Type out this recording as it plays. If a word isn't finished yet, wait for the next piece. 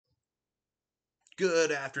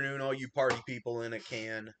Good afternoon, all you party people in a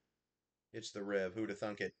can. It's the Rev. Who'da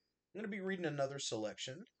thunk it? I'm going to be reading another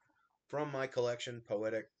selection from my collection,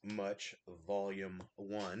 Poetic Much, Volume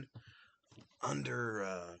 1,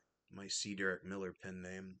 under my C. Derek Miller pen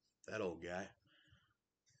name. That old guy.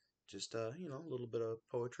 Just, a little bit of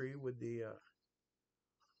poetry with the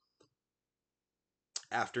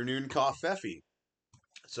afternoon coffee.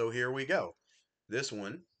 So here we go. This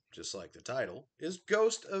one, just like the title, is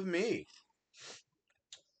Ghost of Me.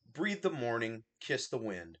 Breathe the morning, kiss the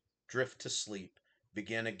wind, drift to sleep,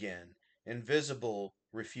 begin again. Invisible,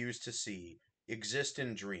 refuse to see, exist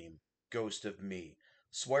in dream, ghost of me.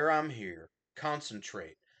 Swear I'm here,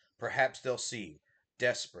 concentrate, perhaps they'll see.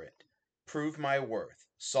 Desperate, prove my worth,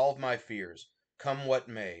 solve my fears, come what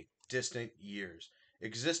may, distant years.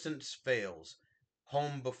 Existence fails,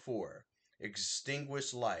 home before,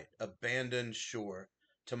 extinguished light, abandoned shore.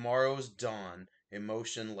 Tomorrow's dawn,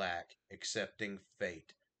 emotion lack, accepting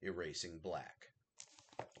fate erasing black.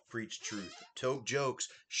 Preach truth, tote jokes,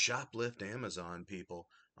 shoplift Amazon people.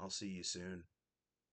 I'll see you soon.